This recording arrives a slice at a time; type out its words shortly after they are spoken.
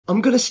I'm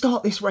going to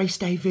start this race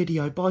day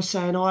video by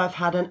saying I have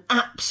had an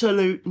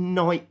absolute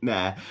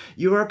nightmare.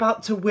 You are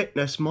about to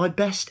witness my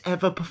best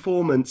ever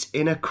performance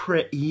in a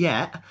crit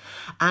yet,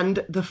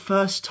 and the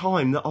first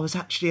time that I was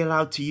actually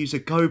allowed to use a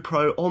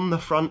GoPro on the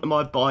front of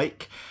my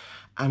bike,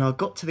 and I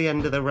got to the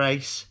end of the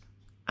race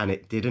and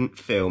it didn't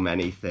film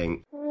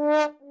anything.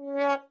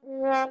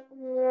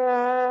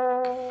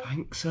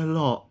 Thanks a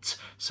lot.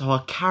 So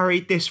I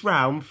carried this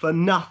round for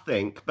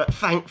nothing, but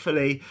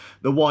thankfully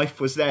the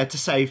wife was there to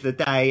save the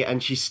day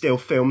and she still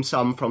filmed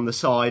some from the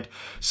side.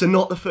 So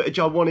not the footage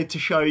I wanted to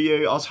show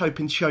you. I was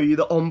hoping to show you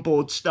the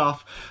onboard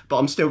stuff, but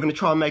I'm still going to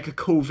try and make a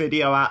cool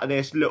video out of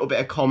this, a little bit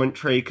of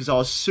commentary, because I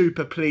was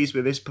super pleased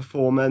with this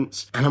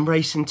performance. And I'm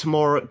racing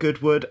tomorrow at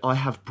Goodwood. I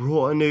have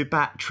brought a new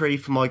battery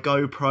for my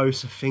GoPro,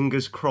 so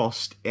fingers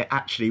crossed it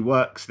actually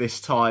works this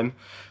time.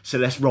 So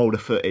let's roll the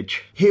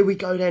footage. Here we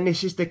go then.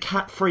 This is the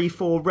Cat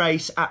 3-4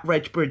 race at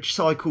Rebridge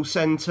Cycle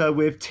Centre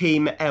with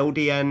Team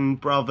LDN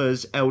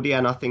Brothers,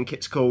 LDN I think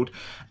it's called.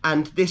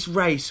 And this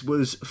race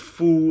was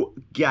full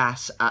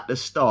gas at the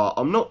start.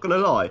 I'm not going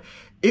to lie.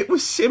 It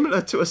was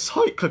similar to a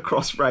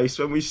cyclocross race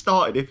when we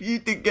started. If you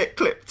didn't get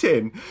clipped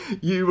in,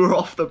 you were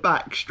off the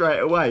back straight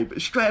away.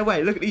 But straight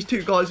away, look at these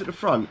two guys at the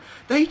front.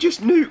 They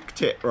just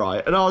nuked it,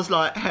 right? And I was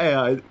like,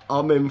 hey,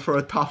 I'm in for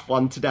a tough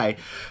one today.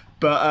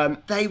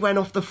 But they went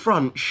off the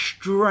front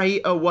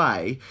straight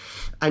away,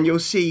 and you'll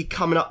see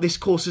coming up, this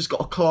course has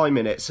got a climb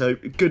in it, so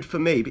good for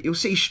me. But you'll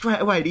see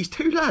straight away, these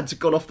two lads have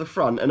gone off the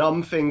front, and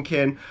I'm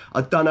thinking,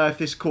 I don't know if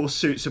this course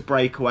suits a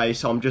breakaway,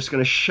 so I'm just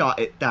going to shut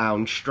it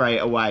down straight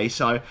away.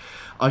 So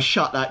I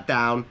shut that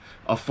down.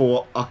 I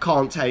thought, I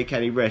can't take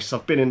any risks.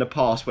 I've been in the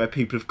past where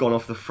people have gone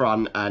off the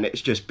front and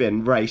it's just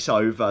been race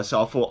over.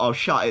 So I thought I'll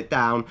shut it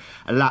down.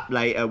 A lap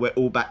later, we're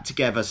all back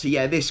together. So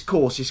yeah, this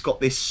course, it's got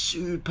this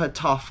super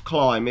tough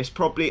climb. It's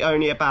probably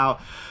only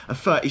about a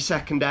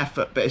 30-second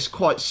effort, but it's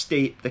quite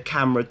steep. The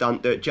camera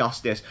don't do it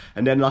justice.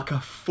 And then like a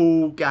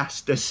full gas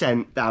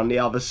descent down the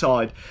other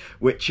side,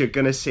 which you're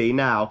going to see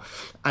now.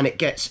 And it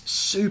gets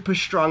super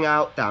strung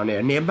out down here.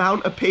 And the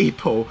amount of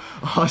people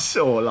I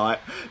saw, like,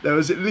 there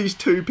was at least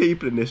 2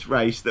 people in this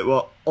race that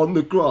were on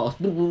the grass,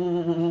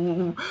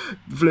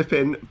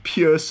 flipping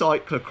pure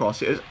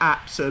cyclocross. It was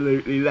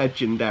absolutely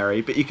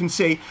legendary. But you can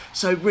see,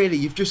 so really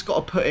you've just got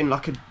to put in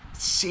like a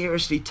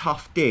seriously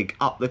tough dig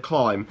up the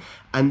climb,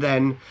 and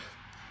then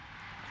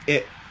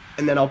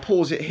I'll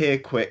pause it here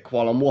quick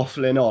while I'm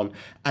waffling on,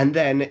 and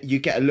then you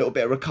get a little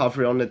bit of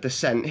recovery on the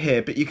descent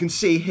here. But you can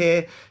see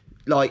here,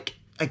 like,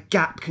 a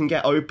gap can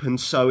get open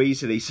so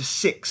easily. So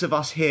 6 of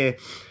us here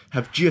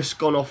have just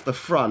gone off the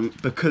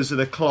front because of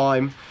the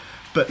climb,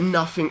 but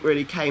nothing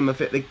really came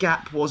of it. The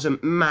gap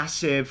wasn't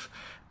massive,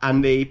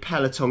 and the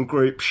peloton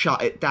group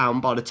shut it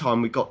down by the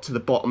time we got to the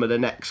bottom of the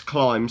next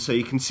climb. So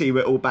you can see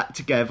we're all back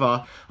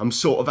together. I'm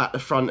sort of at the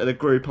front of the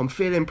group. I'm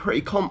feeling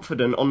pretty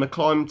confident on the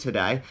climb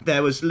today.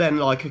 There was then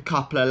like a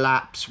couple of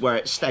laps where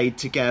it stayed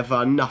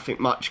together, nothing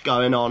much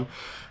going on.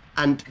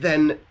 And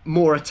then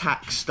more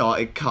attacks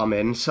started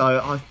coming.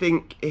 So I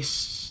think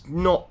it's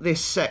not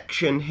this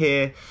section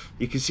here.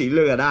 You can see,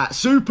 look at that,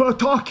 super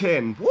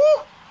tucking. Woo!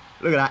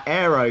 Look at that,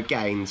 aero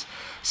gains.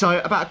 So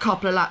about a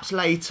couple of laps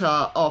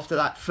later, after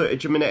that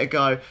footage a minute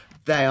ago,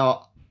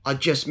 I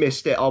just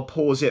missed it. I'll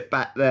pause it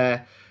back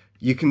there.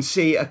 You can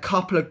see a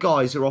couple of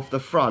guys are off the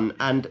front,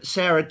 and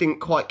Sarah didn't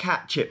quite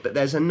catch it, but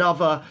there's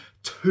another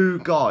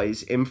 2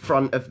 guys in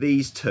front of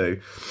these 2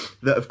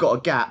 that have got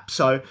a gap.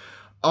 So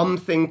I'm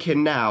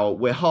thinking now,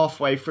 we're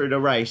halfway through the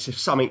race. If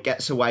something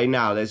gets away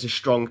now, there's a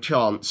strong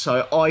chance.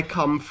 So I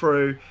come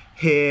through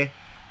here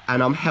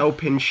and I'm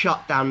helping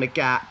shut down the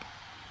gap.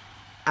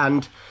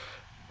 And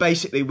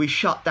basically we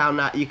shut down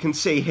that. You can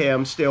see here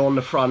I'm still on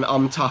the front,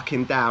 I'm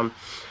tucking down.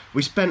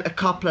 We spent a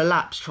couple of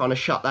laps trying to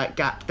shut that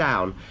gap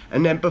down.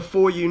 And then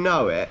before you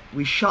know it,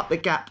 we shut the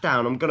gap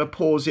down. I'm going to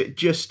pause it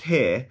just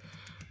here.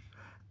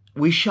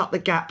 We shut the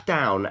gap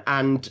down,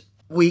 and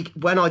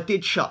when I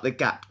did shut the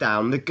gap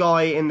down, the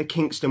guy in the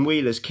Kingston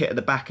Wheelers kit at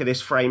the back of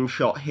this frame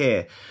shot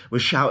here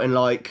was shouting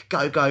like,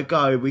 go, go,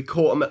 go. We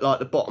caught him at like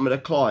the bottom of the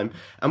climb,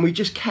 and we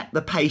just kept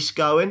the pace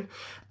going.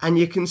 And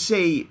you can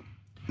see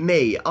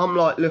me, I'm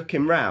like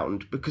looking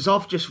round because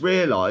I've just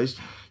realised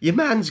your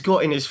man's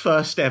got in his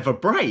first ever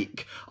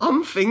break.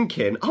 I'm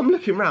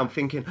looking around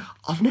thinking,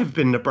 I've never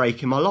been in a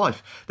break in my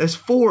life. There's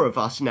 4 of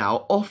us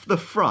now off the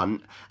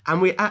front,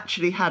 and we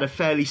actually had a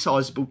fairly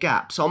sizable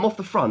gap. So I'm off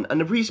the front, and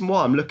the reason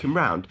why I'm looking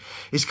round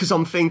is because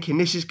I'm thinking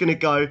this is going to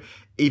go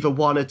either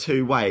one or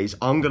 2 ways.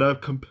 I'm going to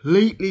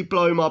completely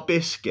blow my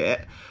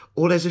biscuit,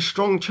 or there's a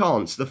strong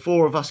chance the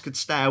 4 of us could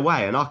stay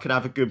away and I could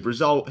have a good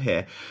result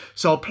here.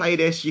 So I'll play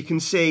this. You can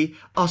see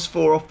us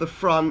 4 off the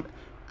front,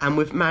 and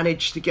we've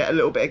managed to get a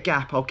little bit of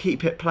gap. I'll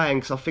keep it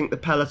playing because I think the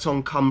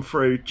peloton come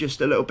through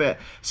just a little bit.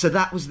 So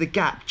that was the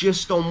gap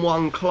just on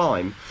 1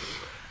 climb.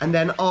 And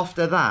then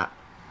after that,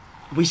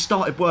 we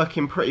started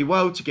working pretty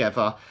well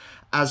together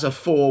as a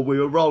 4. We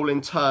were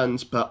rolling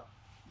turns, but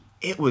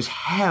it was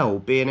hell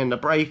being in the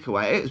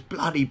breakaway. It was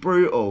bloody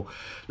brutal.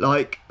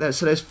 Like,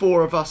 so there's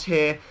 4 of us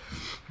here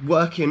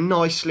working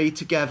nicely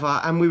together,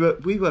 and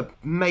we were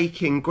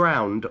making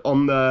ground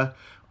on the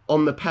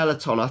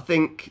peloton. I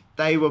think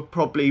they were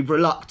probably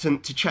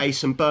reluctant to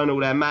chase and burn all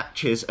their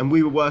matches, and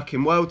we were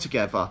working well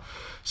together.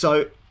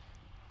 So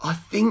I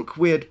think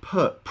we had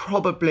put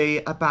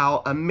probably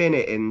about a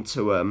minute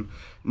into them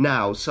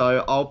now.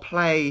 So I'll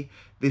play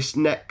this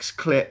next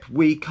clip.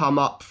 We come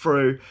up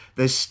through,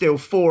 there's still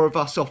 4 of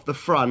us off the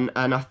front,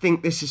 and I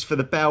think this is for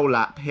the bell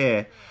lap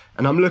here.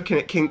 And I'm looking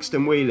at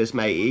Kingston Wheeler's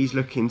mate, he's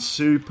looking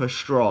super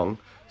strong.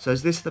 So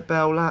is this the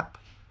bell lap?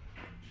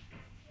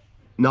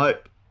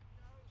 Nope.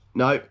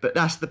 Nope, but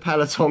that's the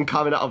peloton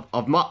coming up.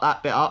 I've mucked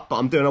that bit up, but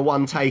I'm doing a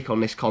one take on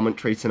this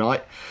commentary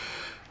tonight.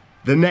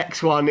 The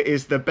next one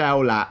is the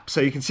bell lap. So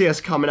you can see us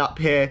coming up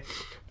here.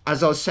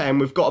 As I was saying,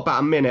 we've got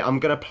about a minute. I'm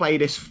going to play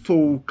this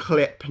full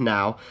clip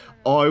now.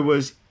 I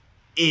was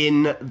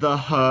in the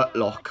hurt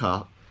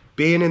locker.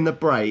 Being in the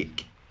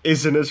break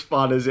isn't as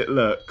fun as it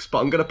looks, but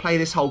I'm going to play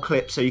this whole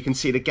clip so you can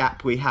see the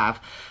gap we have.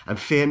 And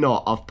fear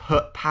not, I've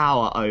put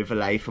power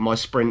overlay for my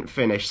sprint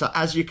finish. So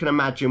as you can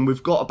imagine,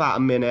 we've got about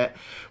a minute.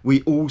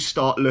 We all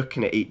start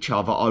looking at each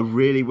other. I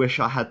really wish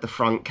I had the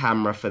front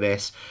camera for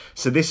this.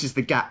 So this is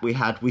the gap we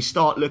had. We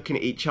start looking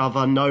at each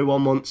other. No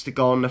one wants to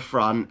go on the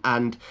front,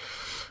 and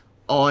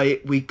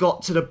we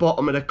got to the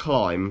bottom of the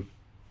climb,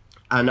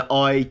 and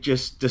I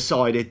just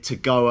decided to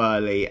go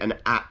early and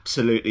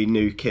absolutely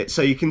nuke it.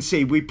 So you can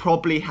see we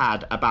probably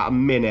had about a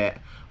minute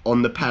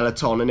on the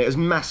peloton, and it was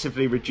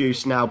massively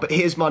reduced now. But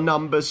here's my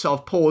numbers, so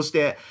I've paused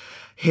it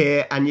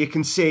here, and you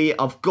can see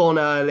I've gone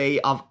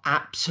early. I've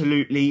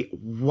absolutely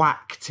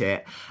whacked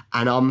it,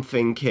 and I'm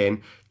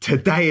thinking,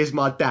 today is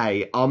my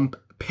day. I'm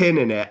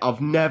pinning it.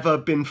 I've never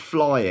been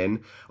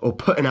flying or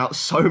putting out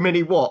so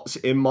many watts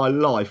in my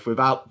life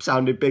without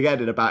sounding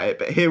big-headed about it.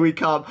 But here we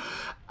come.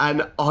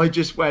 And I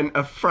just went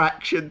a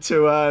fraction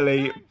too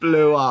early,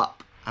 blew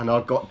up, and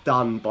I got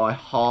done by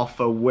half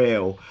a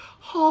wheel.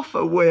 Half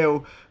a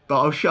wheel.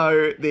 But I'll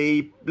show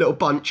the little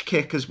bunch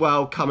kick as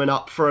well coming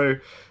up through.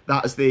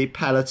 That was the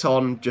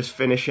peloton just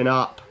finishing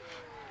up.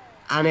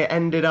 And it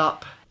ended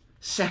up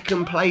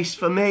 2nd place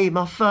for me.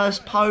 My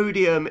first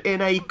podium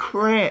in a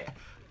crit.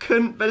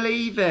 Couldn't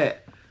believe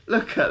it.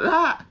 Look at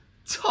that.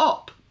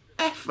 Top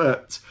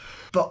effort.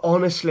 But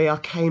honestly, I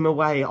came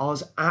away, I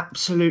was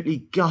absolutely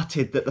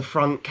gutted that the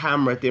front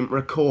camera didn't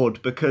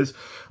record, because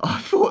I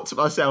thought to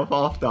myself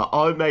after,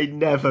 I may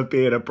never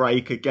be in a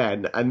break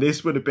again. And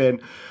this would have been,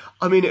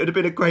 I mean, it would have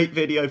been a great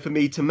video for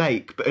me to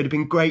make, but it would have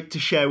been great to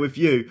share with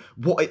you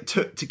what it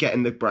took to get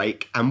in the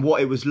break and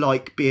what it was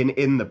like being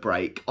in the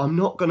break. I'm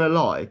not going to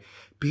lie,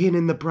 being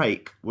in the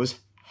break was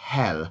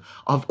hell.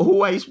 I've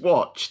always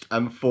watched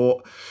and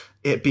thought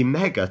it'd be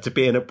mega to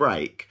be in a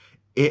break.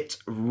 It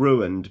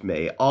ruined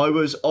me. I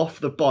was off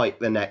the bike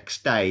the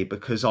next day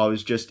because I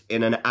was just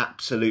in an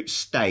absolute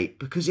state,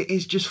 because it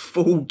is just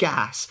full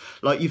gas.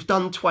 Like, you've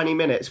done 20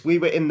 minutes. We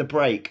were in the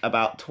break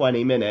about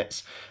 20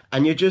 minutes,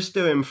 and you're just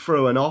doing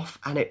through and off,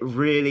 and it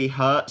really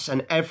hurts.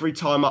 And every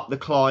time up the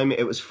climb,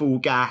 it was full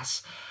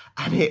gas,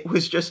 and it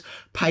was just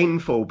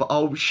painful. But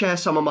I'll share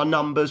some of my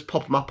numbers,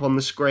 pop them up on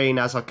the screen,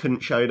 as I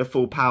couldn't show you the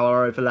full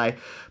power overlay.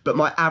 But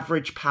my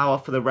average power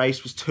for the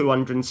race was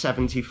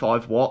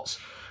 275 watts.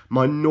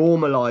 My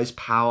normalised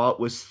power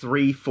was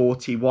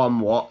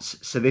 341 watts.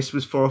 So this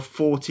was for a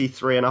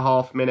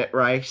 43.5 minute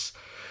race.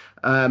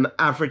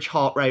 Average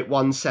heart rate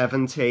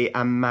 170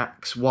 and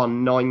max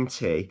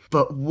 190.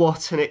 But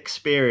what an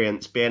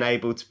experience being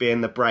able to be in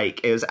the break.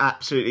 It was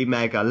absolutely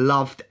mega.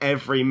 Loved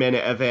every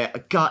minute of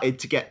it. Gutted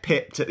to get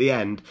pipped at the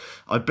end.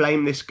 I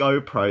blame this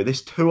GoPro,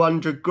 this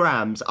 200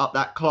 grams up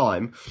that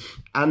climb,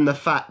 and the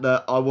fact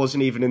that I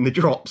wasn't even in the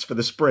drops for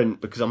the sprint,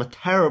 because I'm a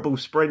terrible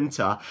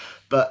sprinter.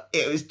 But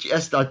it was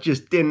just, I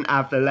just didn't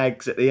have the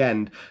legs at the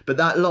end. But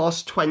that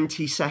last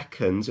 20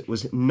 seconds, it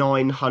was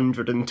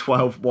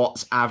 912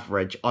 watts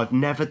average. I've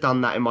never done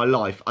that in my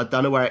life. I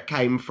don't know where it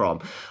came from.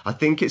 I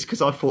think it's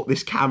because I thought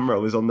this camera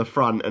was on the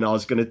front and I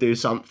was going to do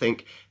something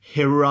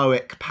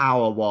heroic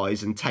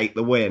power-wise and take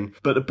the win.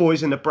 But the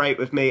boys in the break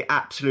with me,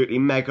 absolutely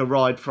mega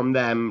ride from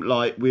them.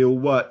 Like, we all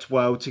worked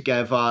well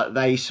together.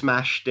 They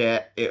smashed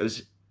it. It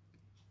was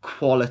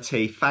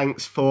quality.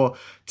 Thanks for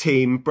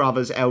Team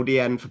Brothers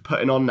LDN for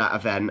putting on that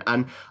event.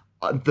 And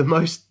the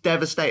most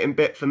devastating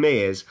bit for me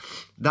is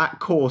that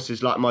course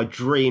is like my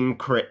dream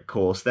crit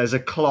course. There's a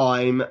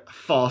climb,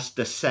 fast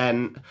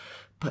descent,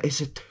 but it's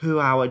a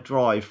 2-hour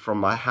drive from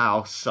my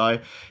house. So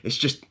it's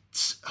just,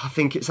 I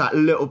think it's that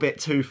little bit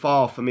too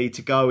far for me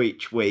to go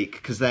each week,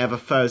 because they have a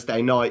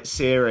Thursday night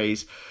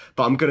series.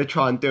 But I'm going to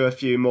try and do a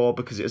few more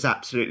because it was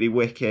absolutely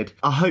wicked.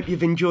 I hope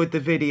you've enjoyed the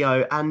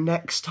video, and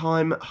next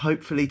time,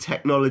 hopefully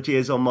technology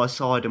is on my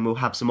side and we'll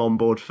have some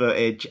onboard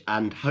footage,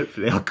 and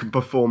hopefully I can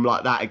perform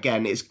like that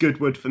again. It's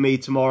Goodwood for me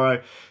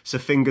tomorrow, so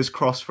fingers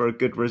crossed for a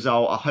good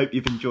result. I hope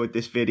you've enjoyed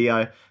this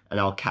video, and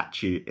I'll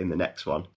catch you in the next one.